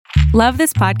Love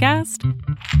this podcast?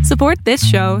 Support this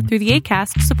show through the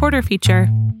Acast supporter feature.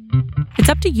 It's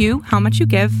up to you how much you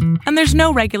give, and there's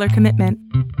no regular commitment.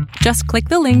 Just click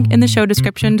the link in the show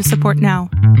description to support now.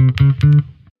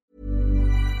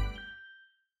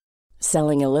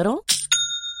 Selling a little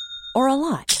or a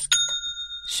lot?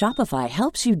 Shopify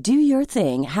helps you do your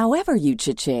thing however you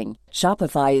cha-ching.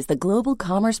 Shopify is the global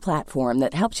commerce platform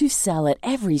that helps you sell at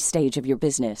every stage of your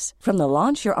business. From the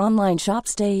launch your online shop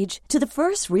stage to the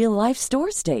first real-life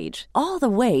store stage, all the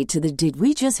way to the did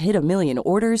we just hit a million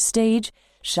orders stage.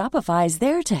 Shopify is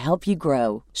there to help you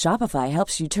grow. Shopify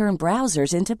helps you turn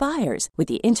browsers into buyers with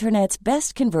the internet's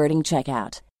best converting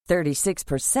checkout.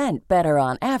 36% better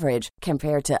on average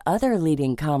compared to other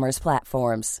leading commerce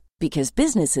platforms. Because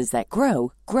businesses that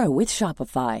grow, grow with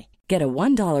Shopify. Get a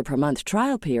 $1 per month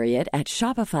trial period at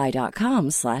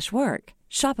shopify.com/work.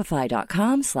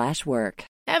 Shopify.com/work.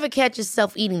 Ever catch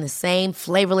yourself eating the same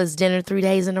flavorless dinner 3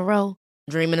 days in a row?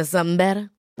 Dreaming of something better?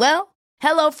 Well,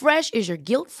 HelloFresh is your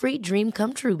guilt-free dream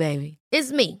come true, baby.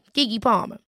 It's me, Keke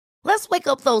Palmer. Let's wake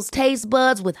up those taste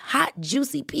buds with hot,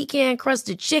 juicy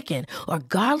pecan-crusted chicken or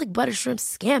garlic butter shrimp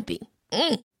scampi.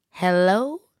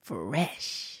 Hello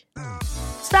Fresh.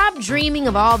 Stop dreaming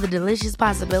of all the delicious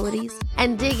possibilities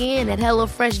and dig in at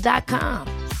HelloFresh.com.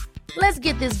 Let's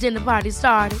get this dinner party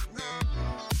started.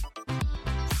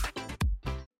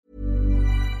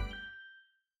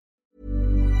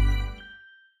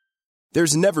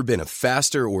 There's never been a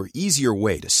faster or easier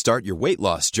way to start your weight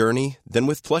loss journey than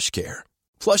with PlushCare.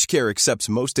 PlushCare accepts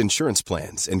most insurance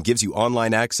plans and gives you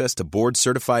online access to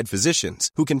board-certified physicians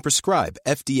who can prescribe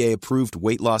FDA-approved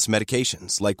weight loss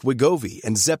medications like Wegovy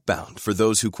and Zepbound for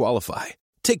those who qualify.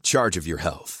 Take charge of your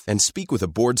health and speak with a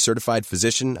board-certified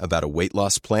physician about a weight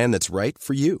loss plan that's right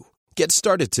for you. Get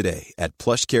started today at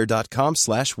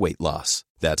plushcare.com/weight loss.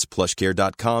 That's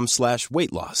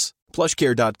plushcare.com/weight loss.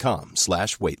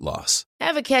 plushcare.com/weight loss.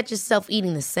 Ever catch yourself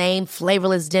eating the same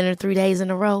flavorless dinner 3 days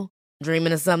in a row?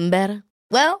 Dreaming of something better?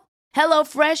 Well,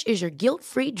 HelloFresh is your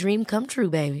guilt-free dream come true,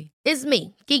 baby. It's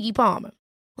me, Keke Palmer.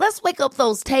 Let's wake up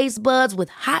those taste buds with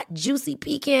hot, juicy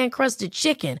pecan-crusted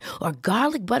chicken or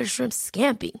garlic butter shrimp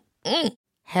scampi.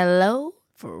 Hello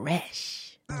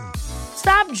Fresh.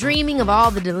 Stop dreaming of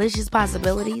all the delicious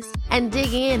possibilities and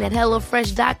dig in at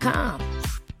HelloFresh.com.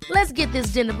 Let's get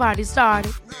this dinner party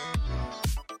started.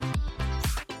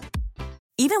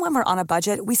 Even when we're on a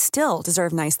budget, we still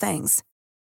deserve nice things.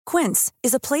 Quince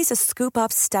is a place to scoop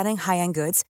up stunning high-end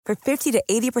goods for 50 to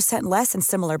 80% less than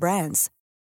similar brands.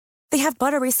 They have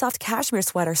buttery soft cashmere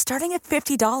sweaters starting at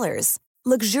 $50,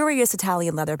 luxurious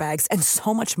Italian leather bags, and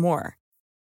so much more.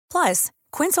 Plus,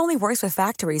 Quince only works with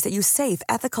factories that use safe,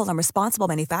 ethical, and responsible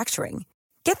manufacturing.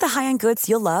 Get the high-end goods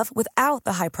you'll love without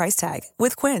the high price tag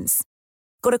with Quince.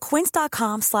 Go to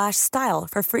quince.com/style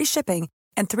for free shipping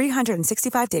and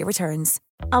 365-day returns.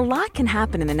 A lot can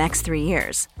happen in the next 3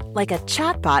 years. Like a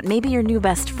chatbot may be your new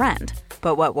best friend.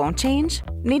 But what won't change?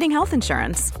 Needing health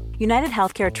insurance. United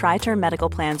Healthcare Tri-Term Medical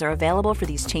Plans are available for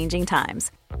these changing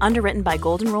times. Underwritten by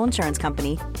Golden Rule Insurance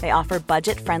Company, they offer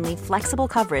budget-friendly, flexible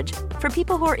coverage for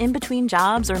people who are in between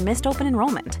jobs or missed open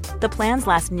enrollment. The plans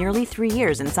last nearly 3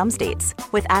 years in some states,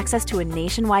 with access to a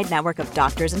nationwide network of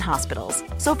doctors and hospitals.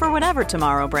 So for whatever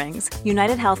tomorrow brings,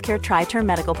 United Healthcare Tri-Term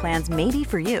Medical Plans may be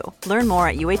for you. Learn more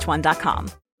at uh1.com.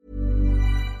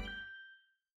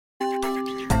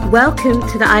 Welcome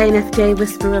to the INFJ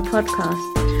Whisperer podcast,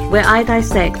 where I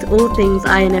dissect all things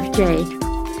INFJ.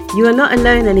 You are not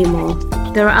alone anymore.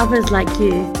 There are others like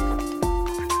you.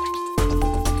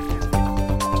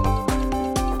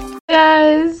 Hey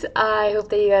guys, I hope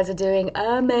that you guys are doing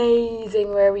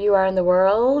amazing wherever you are in the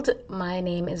world. My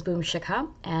name is Boom Shikha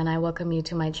and I welcome you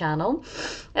to my channel.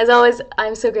 As always,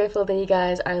 I'm so grateful that you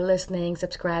guys are listening,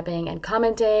 subscribing, and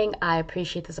commenting. I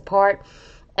appreciate the support.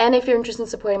 And if you're interested in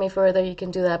supporting me further, you can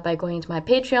do that by going to my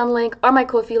Patreon link or my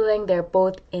Ko-fi link. They're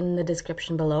both in the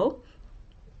description below.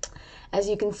 As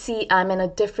you can see, I'm in a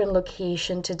different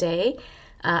location today.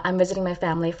 I'm visiting my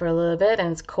family for a little bit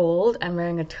and it's cold. I'm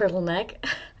wearing a turtleneck,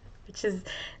 which is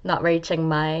not very Chiang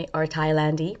Mai or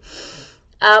Thailand-y.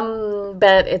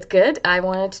 But it's good. I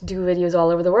wanted to do videos all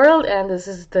over the world and this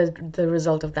is the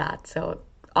result of that. So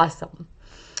awesome.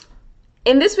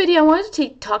 In this video, I wanted to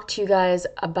talk to you guys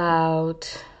about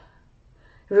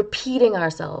repeating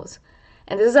ourselves.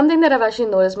 And this is something that I've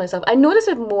actually noticed myself. I notice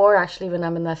it more actually when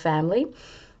I'm in my family.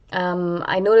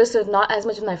 I notice it not as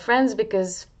much with my friends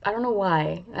because I don't know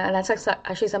why. And that's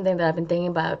actually something that I've been thinking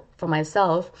about for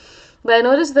myself. But I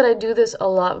noticed that I do this a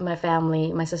lot with my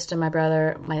family, my sister, my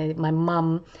brother, my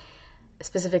mom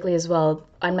specifically as well,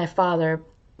 and my father.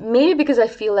 Maybe because I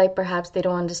feel like perhaps they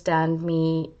don't understand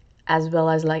me as well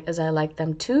as I like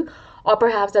them to, or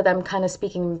perhaps that I'm kind of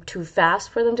speaking too fast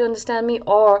for them to understand me,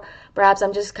 or perhaps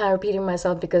I'm just kind of repeating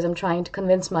myself because I'm trying to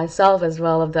convince myself as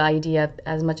well of the idea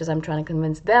as much as I'm trying to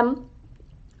convince them.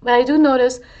 But I do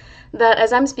notice that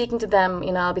as I'm speaking to them,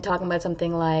 I'll be talking about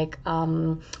something like,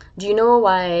 do you know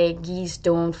why geese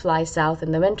don't fly south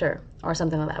in the winter? Or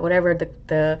something like that, whatever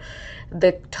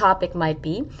the topic might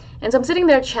be. And so I'm sitting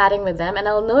there chatting with them, and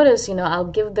I'll notice, I'll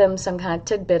give them some kind of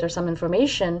tidbit or some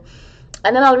information,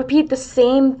 and then I'll repeat the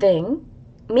same thing,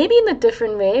 maybe in a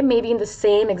different way, maybe in the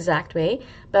same exact way,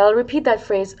 but I'll repeat that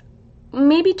phrase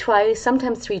maybe twice,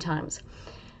 sometimes 3 times.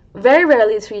 Very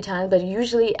rarely 3 times, but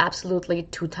usually absolutely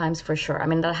 2 times for sure. I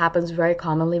mean, that happens very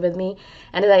commonly with me.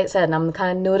 And as I said, I'm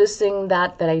kind of noticing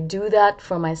that I do that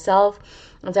for myself.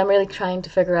 And so I'm really trying to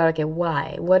figure out, okay,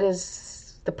 why? What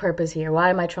is the purpose here? Why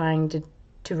am I trying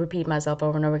to repeat myself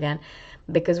over and over again?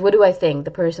 Because what do I think?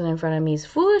 The person in front of me is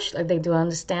foolish? Like, they do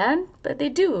understand? But they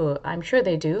do. I'm sure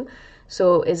they do.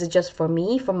 So is it just for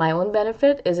me, for my own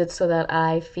benefit? Is it so that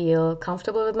I feel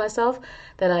comfortable with myself,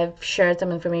 that I've shared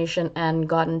some information and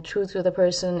gotten truth with the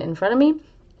person in front of me?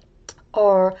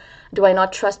 Or do I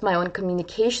not trust my own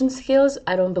communication skills?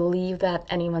 I don't believe that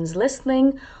anyone's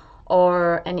listening,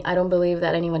 or I don't believe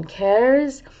that anyone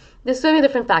cares. There's so many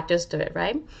different factors to it,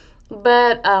 right?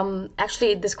 But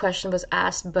actually, this question was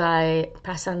asked by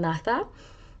Prasannatha.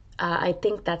 I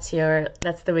think that's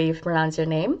the way you pronounce your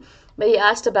name. But he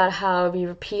asked about how we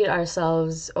repeat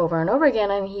ourselves over and over again,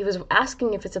 and he was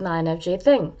asking if it's an INFJ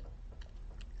thing.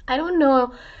 I don't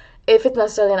know if it's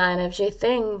necessarily an INFJ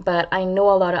thing, but I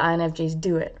know a lot of INFJs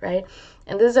do it, right?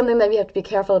 And this is something that we have to be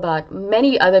careful about.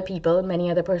 Many other people, many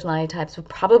other personality types will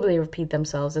probably repeat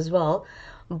themselves as well,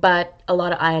 but a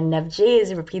lot of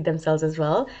INFJs repeat themselves as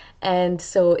well. And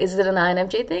so is it an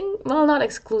INFJ thing? Well, not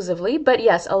exclusively, but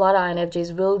yes, a lot of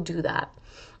INFJs will do that.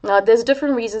 Now, there's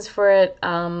different reasons for it.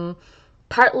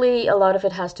 Partly, a lot of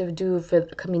it has to do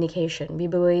with communication. We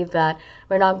believe that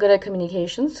we're not good at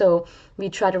communication, so we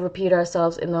try to repeat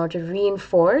ourselves in order to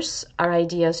reinforce our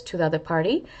ideas to the other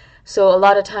party. So a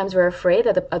lot of times we're afraid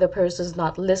that the other person is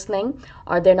not listening,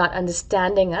 or they're not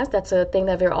understanding us. That's a thing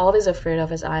that we're always afraid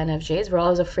of as INFJs. We're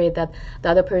always afraid that the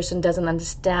other person doesn't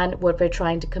understand what we're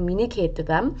trying to communicate to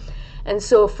them. And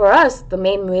so for us, the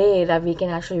main way that we can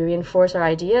actually reinforce our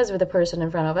ideas with the person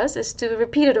in front of us is to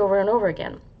repeat it over and over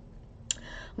again.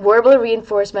 Verbal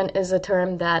reinforcement is a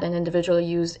term that an individual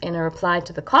used in a reply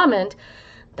to the comment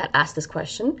that asked this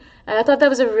question. And I thought that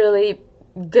was a really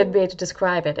good way to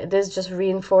describe it. It is just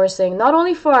reinforcing, not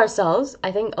only for ourselves.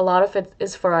 I think a lot of it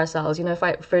is for ourselves.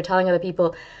 If we're telling other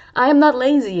people, I am not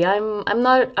lazy, I'm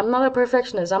not a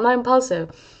perfectionist, I'm not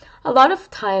impulsive. A lot of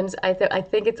times I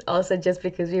think it's also just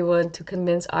because we want to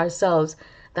convince ourselves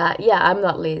that, yeah, I'm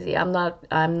not lazy, I'm not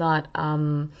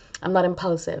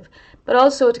impulsive, but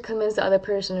also to convince the other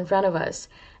person in front of us.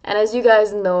 And as you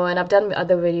guys know, and I've done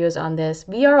other videos on this,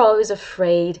 we are always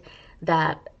afraid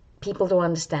that people don't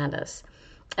understand us.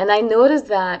 And I notice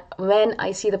that when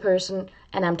I see the person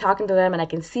and I'm talking to them and I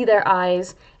can see their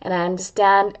eyes and I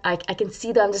understand, I can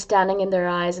see the understanding in their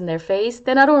eyes and their face,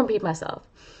 then I don't repeat myself.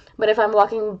 But if I'm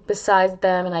walking beside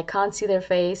them and I can't see their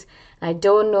face and I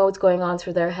don't know what's going on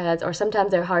through their heads, or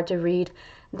sometimes they're hard to read,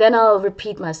 then I'll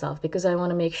repeat myself because I want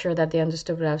to make sure that they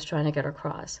understood what I was trying to get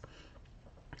across.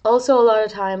 Also, a lot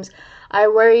of times I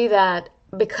worry that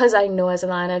because I know as an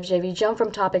INFJ, we jump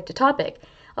from topic to topic.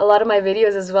 A lot of my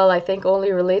videos as well, I think,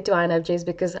 only relate to INFJs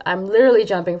because I'm literally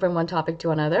jumping from one topic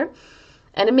to another.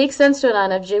 And it makes sense to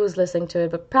an INFJ who's listening to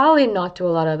it, but probably not to a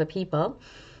lot of other people.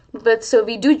 But so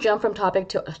we do jump from topic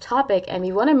to topic, and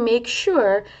we want to make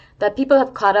sure that people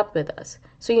have caught up with us.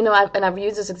 So, I've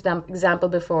used this example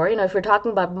before. If we're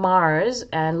talking about Mars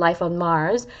and life on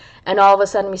Mars, and all of a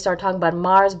sudden we start talking about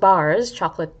Mars bars,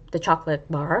 the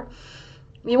chocolate bar,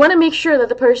 we want to make sure that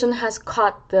the person has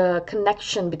caught the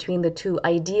connection between the two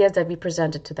ideas that we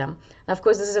presented to them. Now, of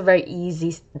course, there's a very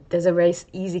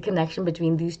easy connection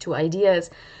between these two ideas.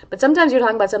 But sometimes you're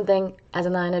talking about something as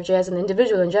an INFJ, as an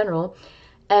individual in general,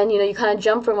 and you kind of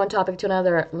jump from one topic to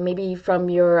another, maybe from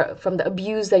the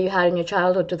abuse that you had in your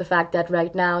childhood to the fact that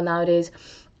nowadays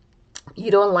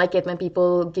you don't like it when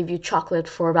people give you chocolate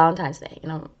for Valentine's Day.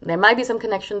 There might be some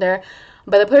connection there,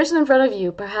 but the person in front of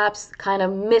you perhaps kind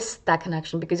of missed that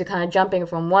connection because you're kind of jumping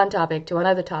from one topic to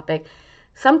another topic,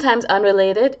 sometimes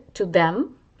unrelated to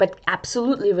them, but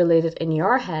absolutely related in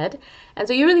your head. And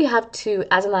so you really have to,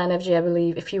 as an INFJ, I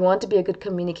believe, if you want to be a good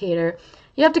communicator,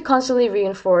 you have to constantly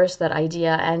reinforce that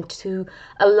idea and to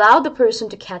allow the person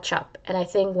to catch up. And I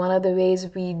think one of the ways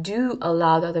we do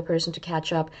allow the other person to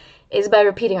catch up is by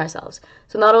repeating ourselves.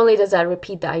 So not only does that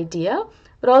repeat the idea,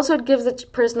 but also it gives the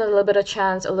person a little bit of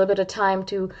chance, a little bit of time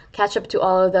to catch up to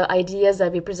all of the ideas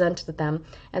that we presented to them.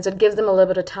 And so it gives them a little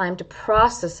bit of time to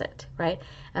process it, right?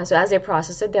 And so as they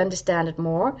process it, they understand it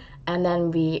more. And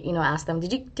then we, ask them,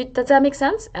 does that make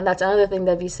sense? And that's another thing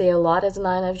that we say a lot as an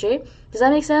INFJ. Does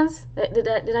that make sense?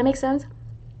 Did I make sense?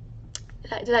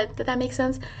 Did that make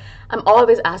sense? I'm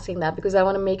always asking that because I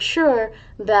want to make sure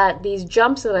that these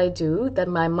jumps that I do, that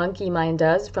my monkey mind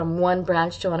does from one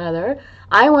branch to another,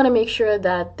 I want to make sure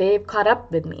that they've caught up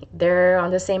with me. They're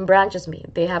on the same branch as me.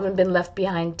 They haven't been left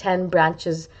behind 10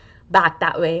 branches back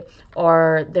that way,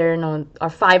 or or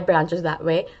 5 branches that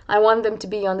way. I want them to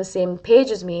be on the same page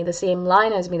as me, the same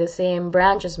line as me, the same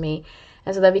branch as me,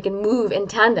 and so that we can move in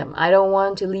tandem. I don't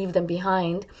want to leave them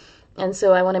behind. And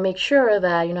so I want to make sure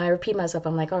that, I repeat myself.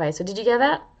 I'm like, all right, so did you get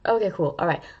that? Okay, cool. All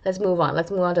right, let's move on. Let's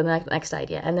move on to the next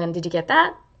idea. And then, did you get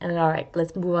that? And then, all right,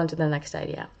 let's move on to the next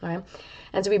idea. All right.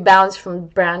 And so we bounce from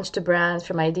branch to branch,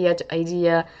 from idea to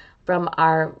idea, from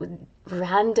our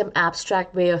random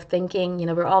abstract way of thinking.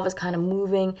 We're always kind of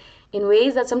moving in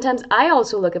ways that sometimes I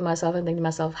also look at myself and think to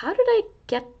myself, how did I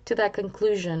get to that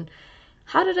conclusion?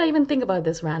 How did I even think about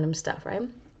this random stuff, right?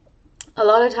 A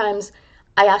lot of times,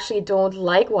 I actually don't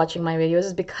like watching my videos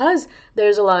is because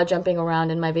there's a lot of jumping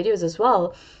around in my videos as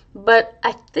well. But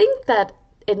I think that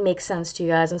it makes sense to you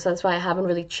guys, and so that's why I haven't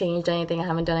really changed anything. I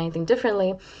haven't done anything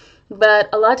differently. But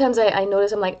a lot of times I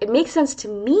notice I'm like, it makes sense to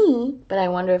me, but I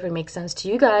wonder if it makes sense to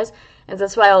you guys. And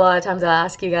that's why a lot of times I'll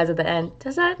ask you guys at the end,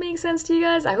 does that make sense to you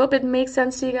guys? I hope it makes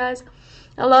sense to you guys.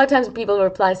 A lot of times people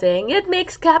reply saying, it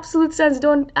makes absolute sense.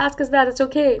 Don't ask us that. It's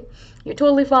okay. You're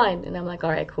totally fine. And I'm like,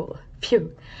 all right, cool.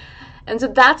 Phew. And so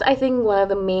that's, I think, one of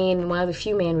the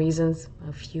reasons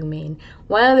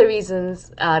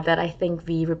that I think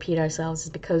we repeat ourselves is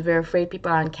because we're afraid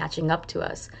people aren't catching up to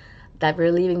us, that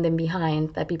we're leaving them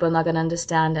behind, that people are not going to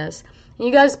understand us. And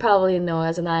you guys probably know,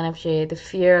 as an INFJ, the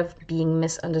fear of being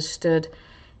misunderstood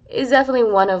is definitely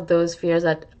one of those fears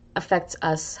that affects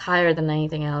us higher than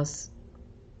anything else.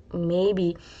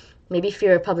 Maybe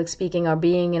fear of public speaking or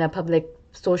being in a public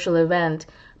social event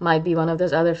might be one of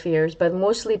those other fears, but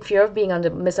mostly fear of being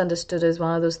misunderstood is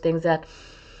one of those things that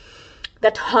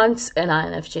haunts an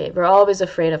INFJ. We're always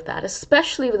afraid of that,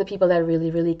 especially with the people that really,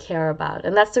 really care about.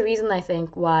 And that's the reason I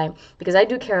think why, because I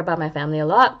do care about my family a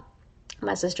lot.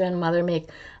 My sister and mother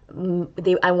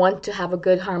I want to have a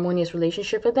good, harmonious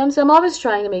relationship with them, so I'm always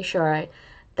trying to make sure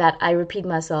that I repeat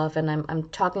myself and I'm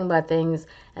talking about things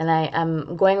and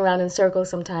I'm going around in circles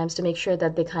sometimes to make sure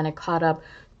that they kind of caught up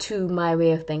to my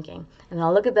way of thinking. And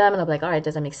I'll look at them and I'll be like, all right,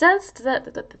 does that make sense? Does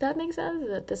that make sense?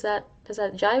 Does that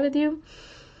jive with you?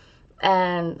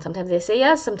 And sometimes they say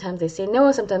yes, sometimes they say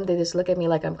no, sometimes they just look at me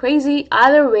like I'm crazy.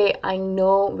 Either way, I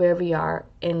know where we are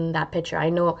in that picture. I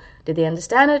know, did they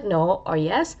understand it? No or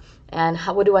yes? And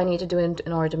what do I need to do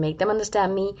in order to make them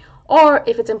understand me? Or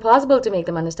if it's impossible to make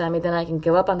them understand me, then I can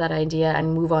give up on that idea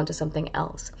and move on to something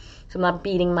else. So I'm not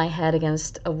beating my head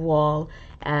against a wall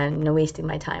and wasting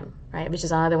my time, right? Which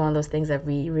is another one of those things that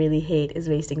we really hate, is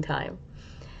wasting time.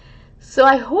 So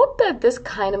I hope that this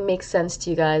kind of makes sense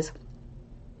to you guys.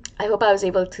 I hope I was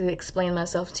able to explain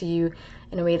myself to you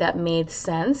in a way that made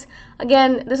sense.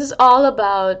 Again, this is all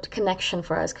about connection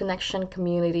for us, connection,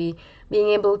 community, being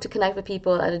able to connect with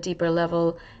people at a deeper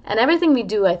level. And everything we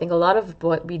do, I think a lot of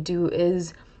what we do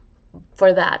is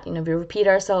for that. We repeat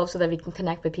ourselves so that we can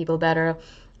connect with people better.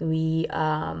 We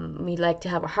like to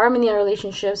have a harmony in our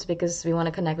relationships because we want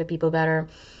to connect with people better.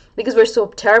 Because we're so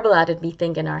terrible at it, we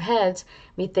think in our heads,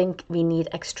 we think we need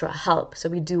extra help. So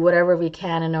we do whatever we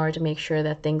can in order to make sure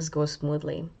that things go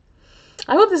smoothly.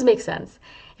 I hope this makes sense.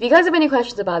 If you guys have any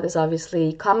questions about this,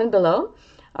 obviously, comment below,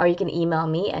 or you can email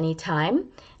me anytime.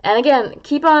 And again,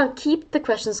 keep the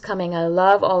questions coming. I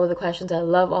love all of the questions. I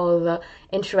love all of the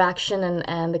interaction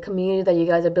and the community that you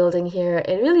guys are building here.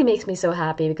 It really makes me so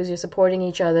happy because you're supporting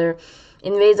each other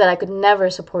in ways that I could never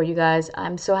support you guys.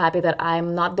 I'm so happy that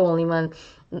I'm not the only one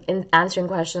in answering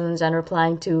questions and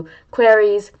replying to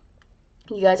queries.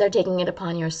 You guys are taking it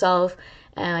upon yourself,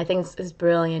 and I think it's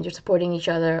brilliant. You're supporting each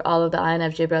other, all of the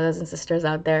INFJ brothers and sisters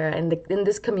out there in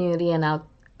this community and out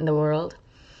in the world.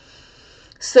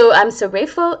 So I'm so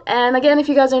grateful. And again, if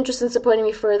you guys are interested in supporting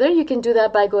me further, you can do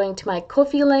that by going to my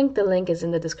Ko-fi link. The link is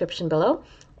in the description below.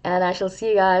 And I shall see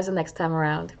you guys the next time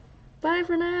around. Bye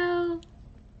for now.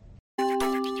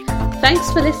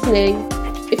 Thanks for listening.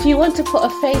 If you want to put a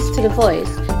face to the voice,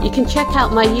 you can check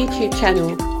out my YouTube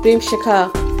channel, Boom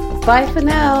Shikha. Bye for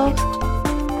now.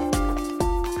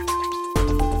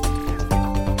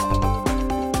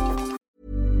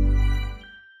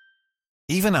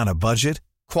 Even on a budget,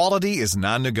 quality is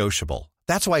non-negotiable.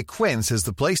 That's why Quince is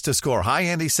the place to score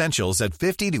high-end essentials at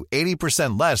 50 to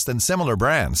 80% less than similar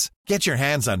brands. Get your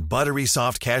hands on buttery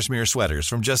soft cashmere sweaters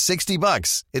from just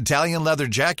 $60, Italian leather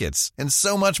jackets, and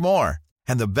so much more.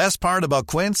 And the best part about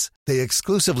Quince, they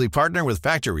exclusively partner with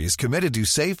factories committed to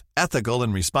safe, ethical,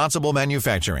 and responsible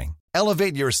manufacturing.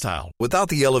 Elevate your style without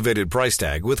the elevated price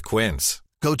tag with Quince.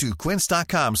 Go to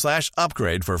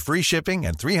quince.com/upgrade for free shipping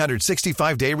and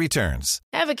 365-day returns.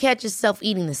 Ever catch yourself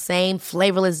eating the same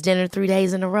flavorless dinner 3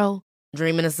 days in a row?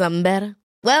 Dreaming of something better?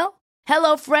 Well,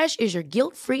 HelloFresh is your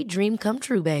guilt-free dream come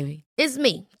true, baby. It's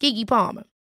me, Keke Palmer.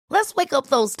 Let's wake up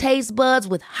those taste buds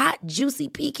with hot, juicy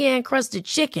pecan-crusted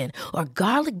chicken or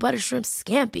garlic butter shrimp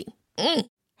scampi.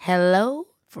 Hello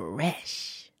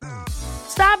Fresh.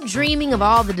 Stop dreaming of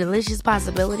all the delicious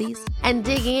possibilities and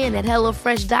dig in at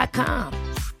HelloFresh.com.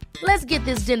 Let's get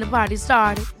this dinner party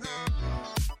started.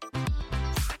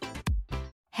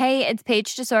 Hey, it's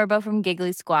Paige DeSorbo from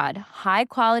Giggly Squad. High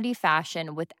quality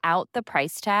fashion without the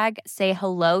price tag. Say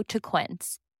hello to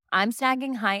Quince. I'm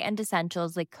snagging high-end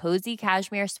essentials like cozy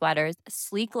cashmere sweaters,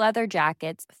 sleek leather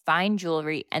jackets, fine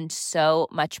jewelry, and so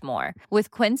much more.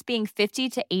 With Quince being 50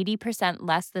 to 80%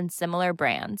 less than similar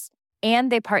brands.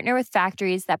 And they partner with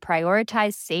factories that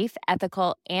prioritize safe,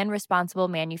 ethical, and responsible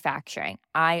manufacturing.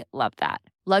 I love that.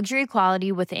 Luxury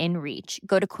quality within reach.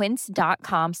 Go to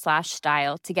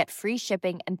quince.com/style to get free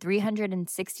shipping and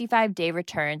 365-day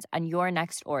returns on your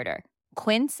next order.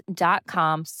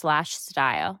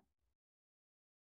 Quince.com/style.